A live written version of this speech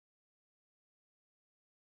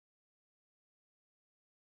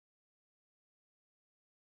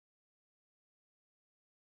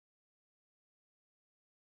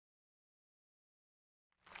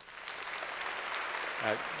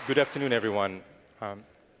Good afternoon, everyone.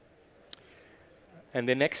 In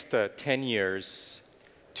the next 10 years,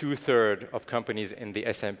 2/3 of companies in the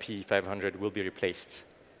S&P 500 will be replaced.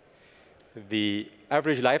 The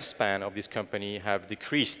average lifespan of this company have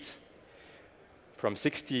decreased from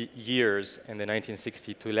 60 years in the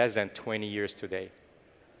 1960s to less than 20 years today.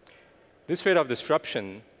 This rate of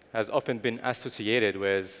disruption has often been associated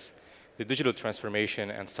with the digital transformation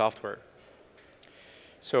and software.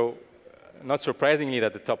 So, not surprisingly,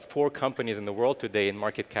 that the top 4 companies in the world today in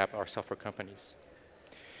market cap are software companies.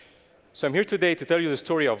 So I'm here today to tell you the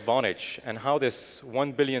story of Vonage and how this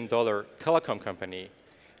 $1 billion telecom company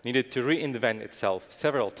needed to reinvent itself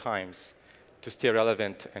several times to stay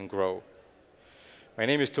relevant and grow. My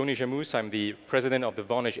name is Tony Jamous. I'm the president of the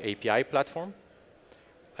Vonage API platform.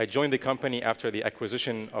 I joined the company after the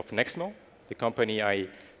acquisition of Nexmo, the company I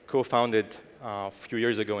co-founded a few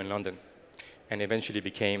years ago in London, and eventually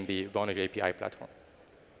became the Vonage API platform.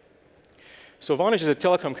 So Vonage is a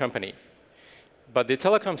telecom company, but the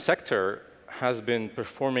telecom sector has been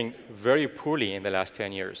performing very poorly in the last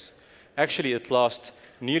 10 years. Actually, it lost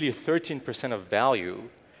nearly 13% of value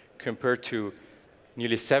compared to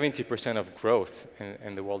nearly 70% of growth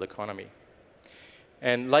in the world economy.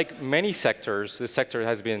 And like many sectors, this sector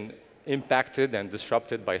has been impacted and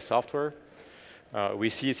disrupted by software. We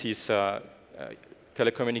see these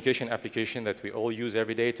telecommunication application that we all use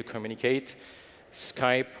every day to communicate: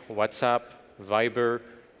 Skype, WhatsApp, Viber,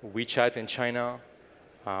 WeChat in China,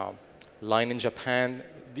 Line in Japan.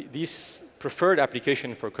 These preferred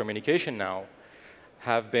applications for communication now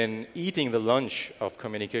have been eating the lunch of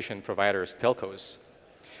communication providers, telcos,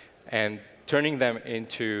 and turning them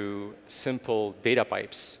into simple data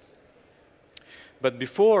pipes. But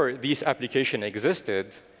before these applications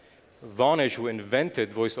existed, Vonage, who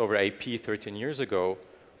invented voice over IP 13 years ago,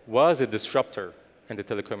 was a disruptor in the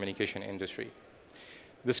telecommunication industry.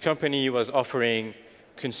 This company was offering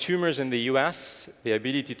consumers in the US the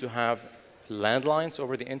ability to have landlines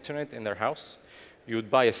over the internet in their house. You would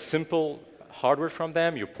buy a simple hardware from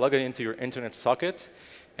them, you plug it into your internet socket,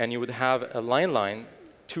 and you would have a landline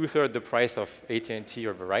 2/3 the price of AT&T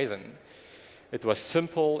or Verizon. It was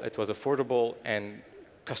simple, it was affordable, and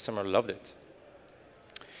customer loved it.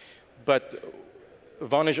 But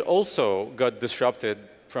Vonage also got disrupted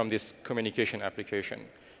from this communication application.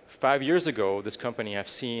 5 years ago, this company have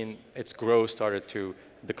seen its growth started to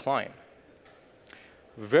decline.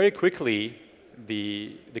 Very quickly,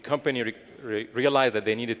 the company realized that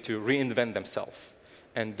they needed to reinvent themselves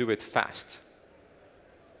and do it fast.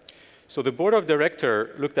 So the board of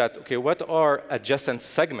directors looked at, okay, what are adjacent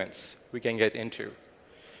segments we can get into?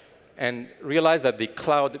 And realized that the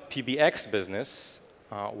cloud PBX business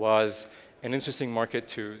was an interesting market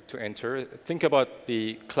to enter. Think about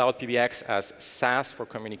the cloud PBX as SaaS for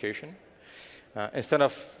communication. Instead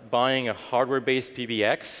of buying a hardware-based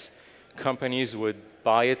PBX, companies would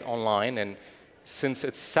buy it online, and since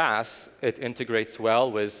it's SaaS, it integrates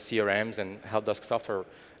well with CRMs and help desk software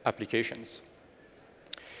applications.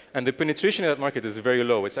 And the penetration of that market is very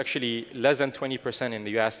low. It's actually less than 20% in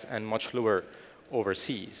the US and much lower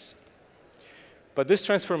overseas. But this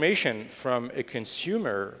transformation from a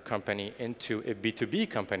consumer company into a B2B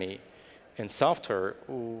company in software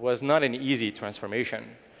was not an easy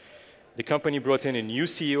transformation. The company brought in a new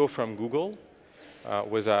CEO from Google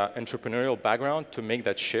with an entrepreneurial background to make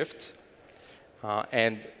that shift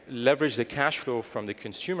and leverage the cash flow from the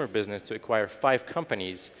consumer business to acquire 5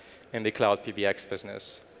 companies in the cloud PBX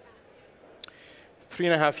business.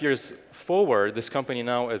 3.5 years forward, this company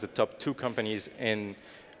now is the top 2 companies in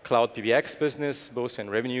cloud PBX business, both in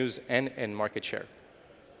revenues and in market share.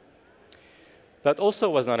 That also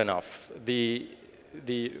was not enough.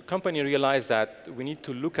 The company realized that we need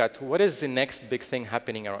to look at what is the next big thing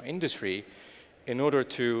happening in our industry in order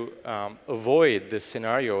to avoid this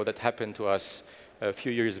scenario that happened to us a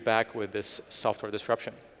few years back with this software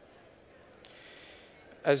disruption.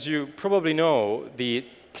 As you probably know, the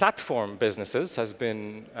platform businesses has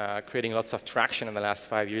been creating lots of traction in the last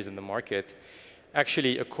 5 years in the market.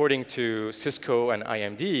 Actually, according to Cisco and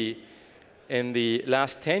IMD, in the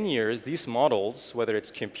last 10 years, these models, whether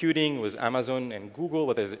it's computing with Amazon and Google,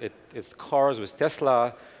 whether it's cars with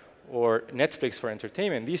Tesla, or Netflix for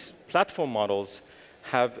entertainment, these platform models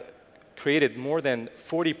have created more than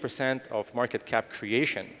 40% of market cap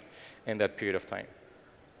creation in that period of time.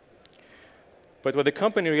 But what the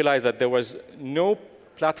company realized that there was no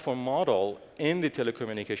platform model in the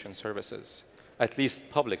telecommunication services, at least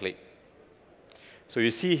publicly. So you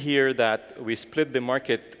see here that we split the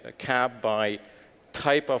market cap by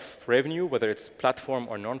type of revenue, whether it's platform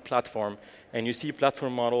or non-platform, and you see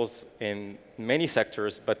platform models in many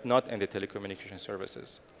sectors, but not in the telecommunication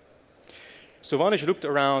services. So Vonage looked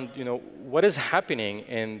around, what is happening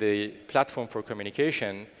in the platform for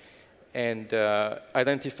communication, and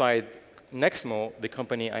identified Nexmo, the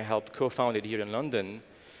company I helped co-found it here in London,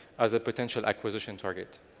 as a potential acquisition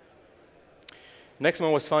target.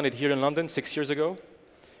 Nexmo was founded here in London 6 years ago.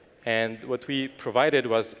 And what we provided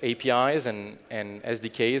was APIs and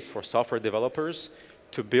SDKs for software developers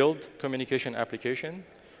to build communication application.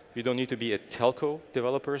 You don't need to be a telco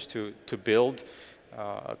developers to build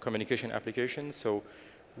communication applications. So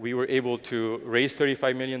we were able to raise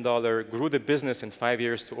 $35 million, grew the business in 5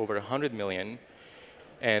 years to over 100 million,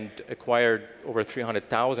 and acquired over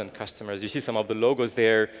 300,000 customers. You see some of the logos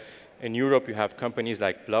there. In Europe, you have companies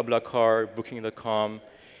like BlaBlaCar, Booking.com.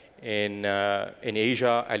 In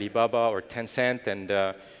Asia, Alibaba or Tencent, and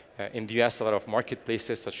in the US, a lot of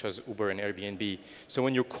marketplaces such as Uber and Airbnb. So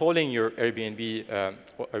when you're calling your Airbnb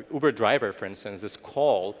or Uber driver, for instance, this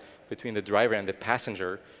call between the driver and the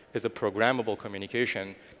passenger is a programmable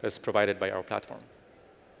communication that's provided by our platform.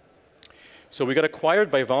 So we got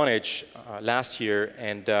acquired by Vonage last year,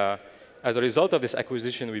 and as a result of this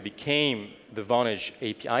acquisition, we became the Vonage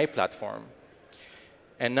API platform.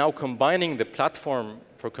 And now combining the platform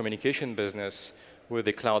for communication business with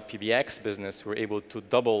the cloud PBX business, we're able to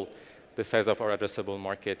double the size of our addressable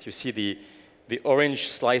market. You see the orange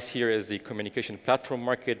slice here is the communication platform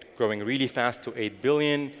market growing really fast to 8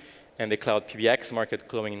 billion, and the cloud PBX market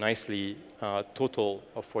growing nicely, total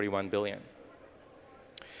of 41 billion.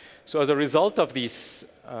 So as a result of these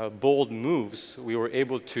bold moves, we were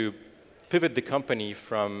able to pivot the company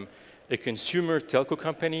from a consumer telco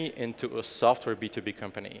company into a software B2B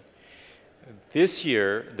company. This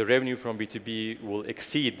year, the revenue from B2B will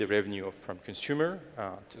exceed the revenue from consumer,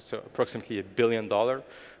 so approximately $1 billion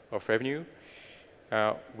of revenue.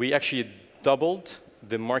 We actually doubled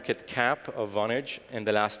the market cap of Vonage in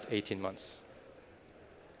the last 18 months.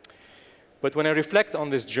 But when I reflect on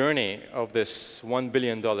this journey of this $1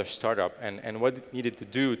 billion startup and what it needed to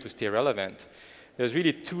do to stay relevant, there's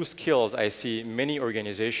really two skills I see many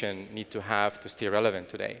organizations need to have to stay relevant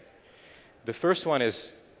today. The first one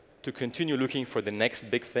is to continue looking for the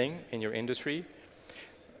next big thing in your industry,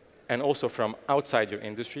 and also from outside your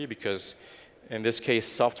industry, because in this case,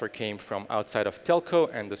 software came from outside of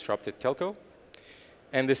telco and disrupted telco.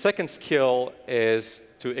 And the second skill is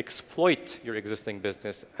to exploit your existing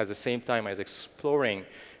business at the same time as exploring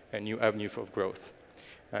a new avenue of growth.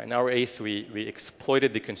 In our case, we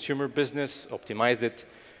exploited the consumer business, optimized it,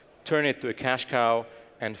 turned it to a cash cow,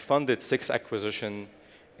 and funded 6 acquisitions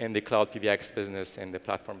in the cloud PBX business and the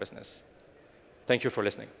platform business. Thank you for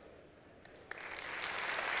listening.